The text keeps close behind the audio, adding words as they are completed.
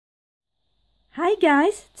Hi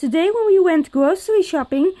guys, today when we went grocery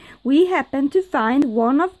shopping, we happened to find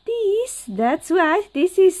one of these. That's right,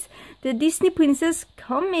 this is the Disney Princess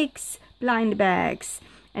Comics blind bags.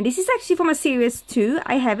 And this is actually from a series 2.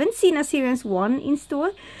 I haven't seen a series 1 in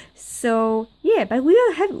store. So yeah, but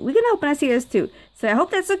we're gonna open a series 2. So I hope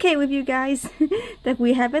that's okay with you guys. That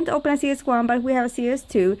we haven't opened a series 1, but we have a series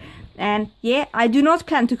 2. And yeah, I do not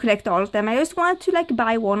plan to collect all of them. I just want to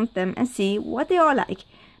buy one of them and see what they are like.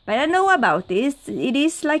 But I know about this. It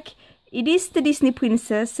is the Disney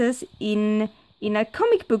princesses in a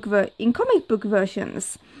comic book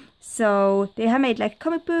versions. So they have made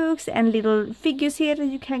comic books and little figures here that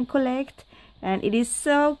you can collect, and it is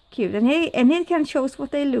so cute. And here it can show us what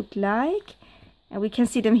they look like, and we can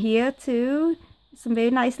see them here too. Some very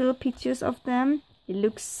nice little pictures of them. It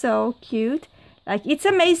looks so cute. It's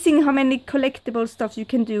amazing how many collectible stuff you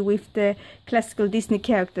can do with the classical Disney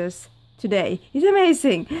characters today. It's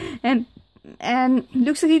amazing. And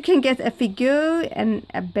looks like you can get a figure and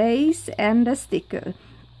a base and a sticker.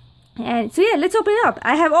 And so yeah, let's open it up.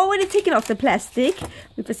 I have already taken off the plastic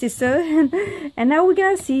with a scissor, and now we're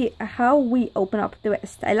gonna see how we open up the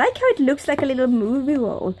rest. I like how it looks like a little movie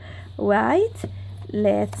roll, right?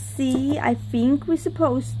 Let's see. I think we're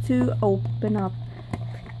supposed to open up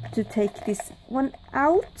to take this one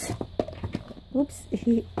out. Oops.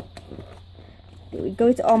 There we go,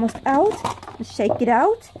 it's almost out. Let's shake it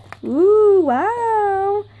out. Ooh,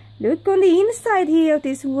 wow. Look on the inside here of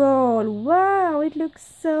this roll. Wow, it looks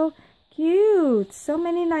so cute. So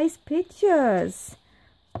many nice pictures.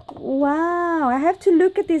 Wow, I have to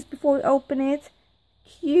look at this before we open it.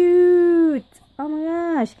 Cute. Oh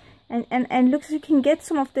my gosh. And looks like you can get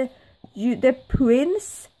some of the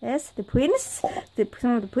prince. Yes, the prince.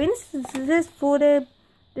 Some of the princesses for the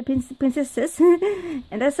princesses.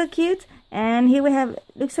 And that's so cute. And here we have,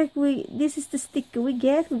 looks like this is the sticker we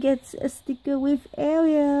get. We get a sticker with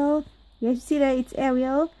Ariel. You see that it's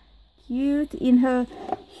Ariel, cute, in her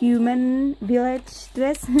human village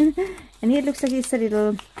dress. And here it looks like it's a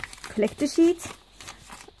little collector sheet.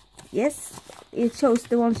 Yes, it shows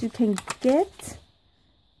the ones you can get.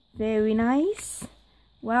 Very nice.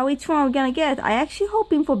 Wow, which one we're gonna get? I actually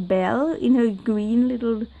hoping for Belle in her green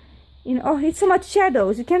little, oh, it's so much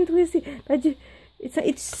shadows, you can't really see, but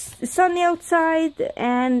it's sunny outside,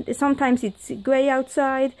 and sometimes it's gray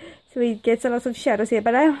outside, so it gets a lot of shadows here.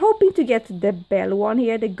 But I'm hoping to get the Belle one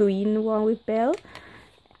here, the green one with Belle.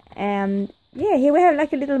 And yeah, here we have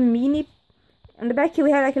a little mini, on the back here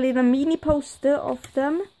we have a little mini poster of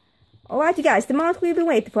them. Alright you guys, the moment we've been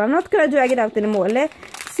waiting for. I'm not gonna drag it out anymore. Let's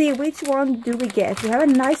see which one do we get. We have a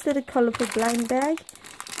nice little colorful blind bag.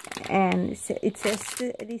 And it says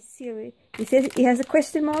this series. It has a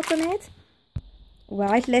question mark on it.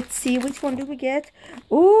 Right, let's see which one do we get.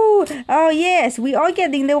 Oh yes, we are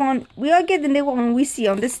getting the one. We are getting the one we see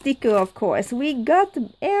on the sticker, of course. We got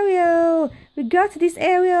Ariel. We got this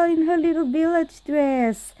Ariel in her little village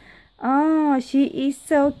dress. Oh, she is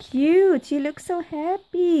so cute. She looks so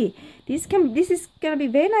happy. This is gonna be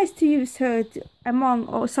very nice to use her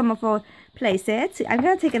among some of our playsets. I'm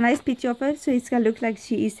gonna take a nice picture of her so it's gonna look like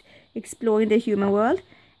she is exploring the human world.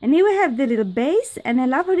 And here we have the little base, and I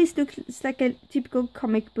love how this looks. It's like a typical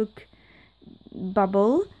comic book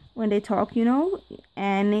bubble when they talk,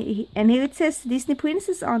 And here it says Disney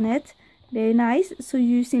Princess on it. Very nice. So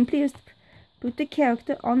you simply just put the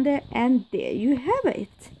character on there, and there you have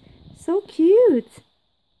it. So cute.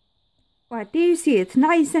 Right, there you see it,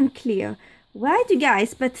 nice and clear. Right, you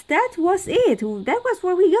guys, but that was it. That was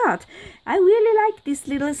what we got. I really like this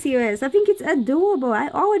little series. I think it's adorable. I'm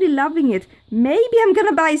already loving it. Maybe I'm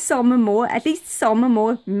gonna buy some more, at least some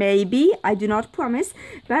more, maybe. I do not promise,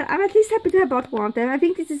 but I'm at least happy to have bought one of them. I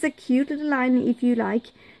think this is a cute little line if you like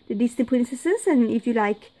the Disney princesses, and if you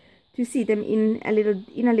like to see them in a little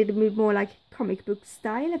bit more like comic book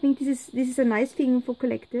style. I think this is a nice thing for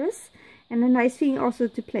collectors. And a nice thing also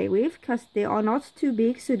to play with, because they are not too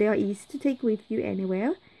big, so they are easy to take with you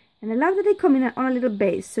anywhere. And I love that they come in on a little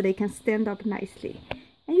base, so they can stand up nicely.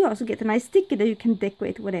 And you also get a nice sticker that you can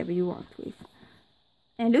decorate whatever you want with.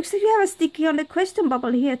 And it looks like you have a sticker on the question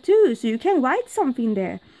bubble here too, so you can write something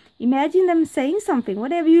there. Imagine them saying something,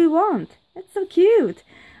 whatever you want. That's so cute.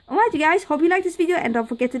 Alright you guys, hope you liked this video, and don't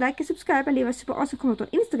forget to like and subscribe, and leave a super awesome comment on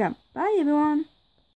Instagram. Bye everyone!